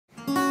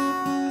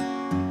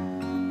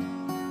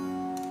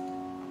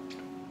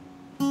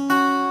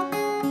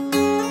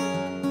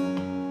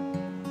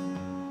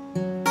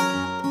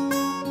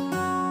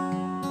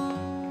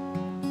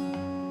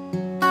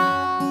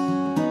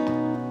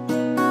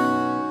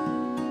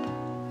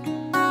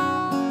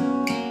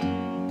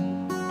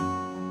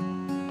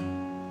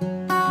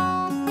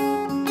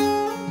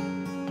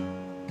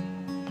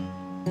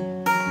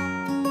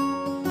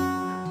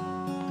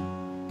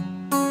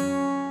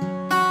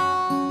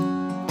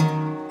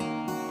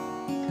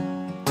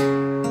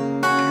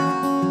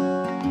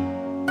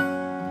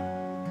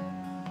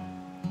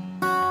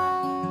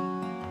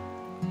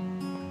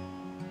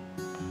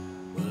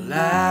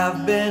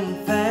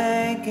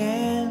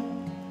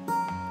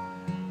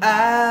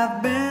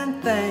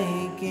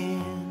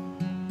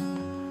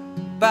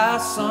by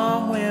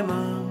some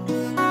women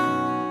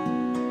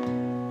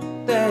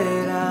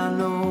that I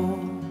know.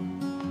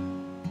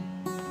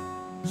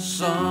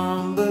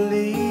 Some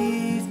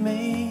believe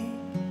me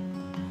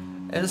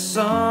and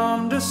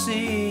some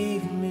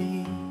deceive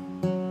me.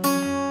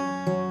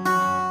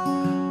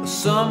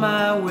 Some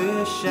I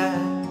wish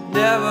I'd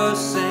never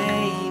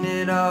seen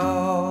at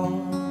all.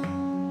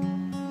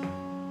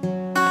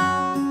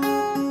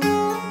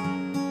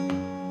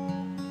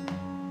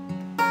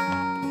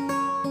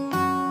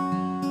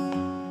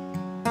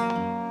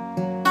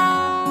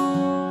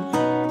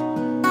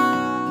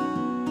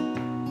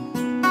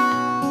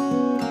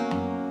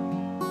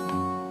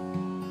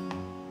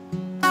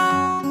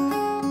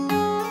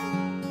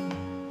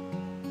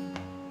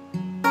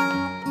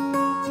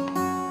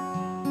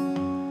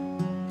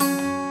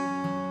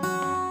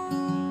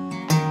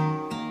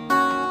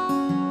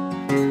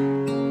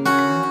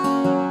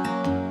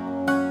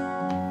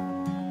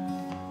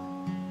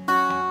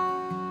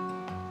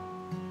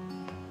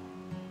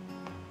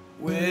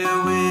 Where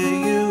will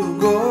you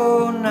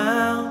go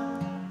now?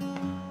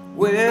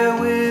 Where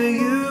will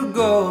you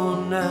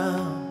go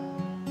now?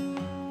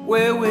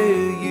 Where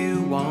will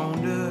you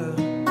wander?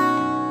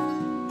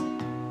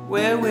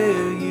 Where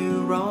will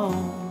you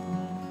roam?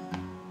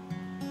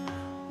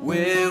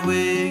 Where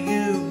will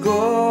you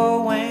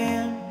go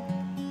when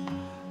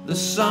the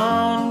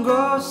sun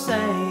goes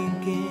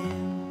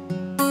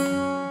sinking?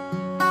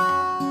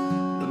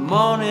 The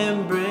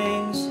morning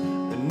brings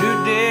a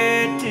new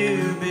day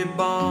to be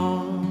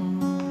born.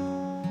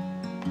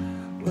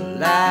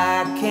 Well,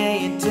 I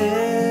can't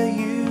tell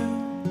you,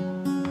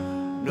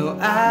 no,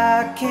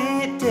 I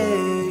can't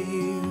tell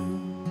you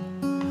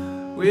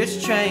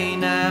which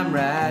train I'm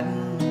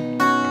riding,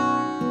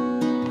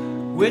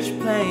 which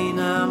plane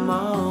I'm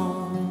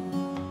on.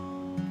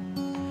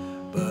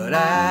 But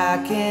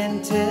I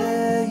can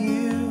tell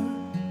you,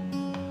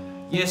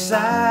 yes,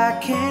 I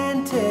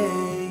can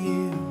tell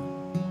you,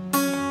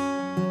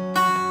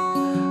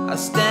 I'm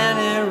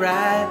standing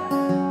right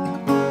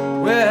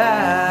where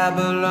I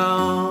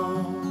belong.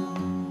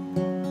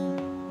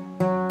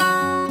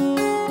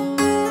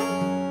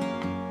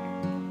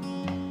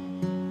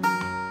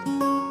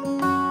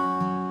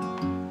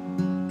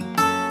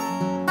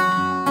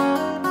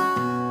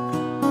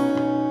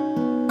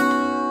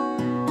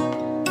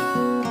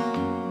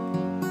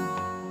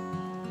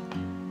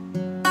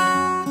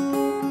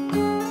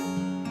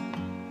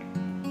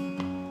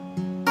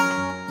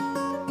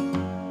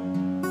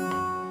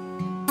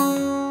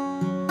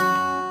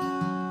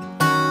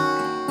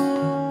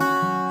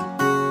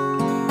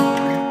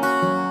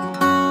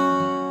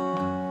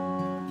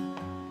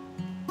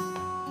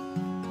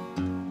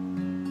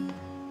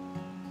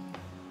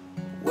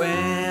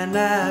 When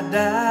I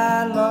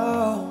die,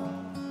 Lord,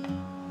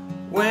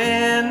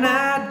 when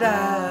I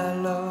die,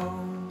 Lord,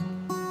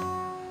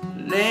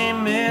 lay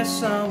me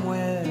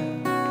somewhere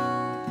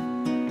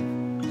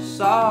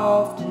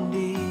soft and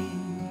deep.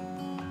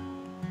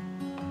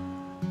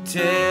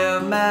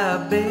 Tell my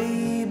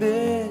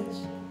babies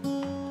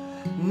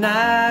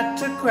not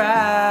to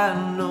cry,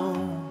 no,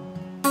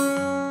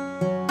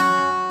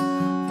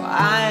 for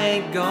I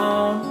ain't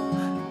gone,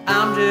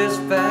 I'm just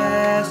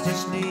fast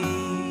asleep.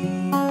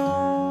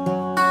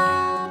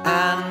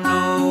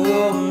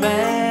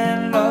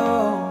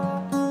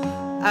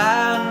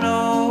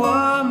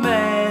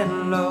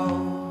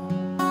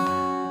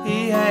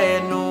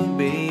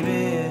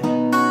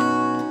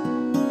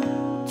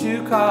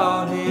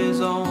 Called his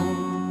own.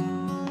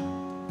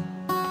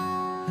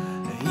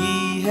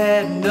 He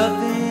had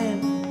nothing,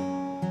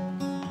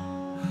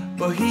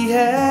 but he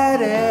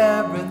had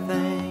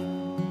everything.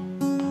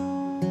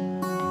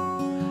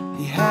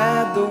 He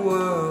had the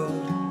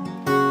world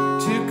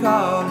to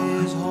call his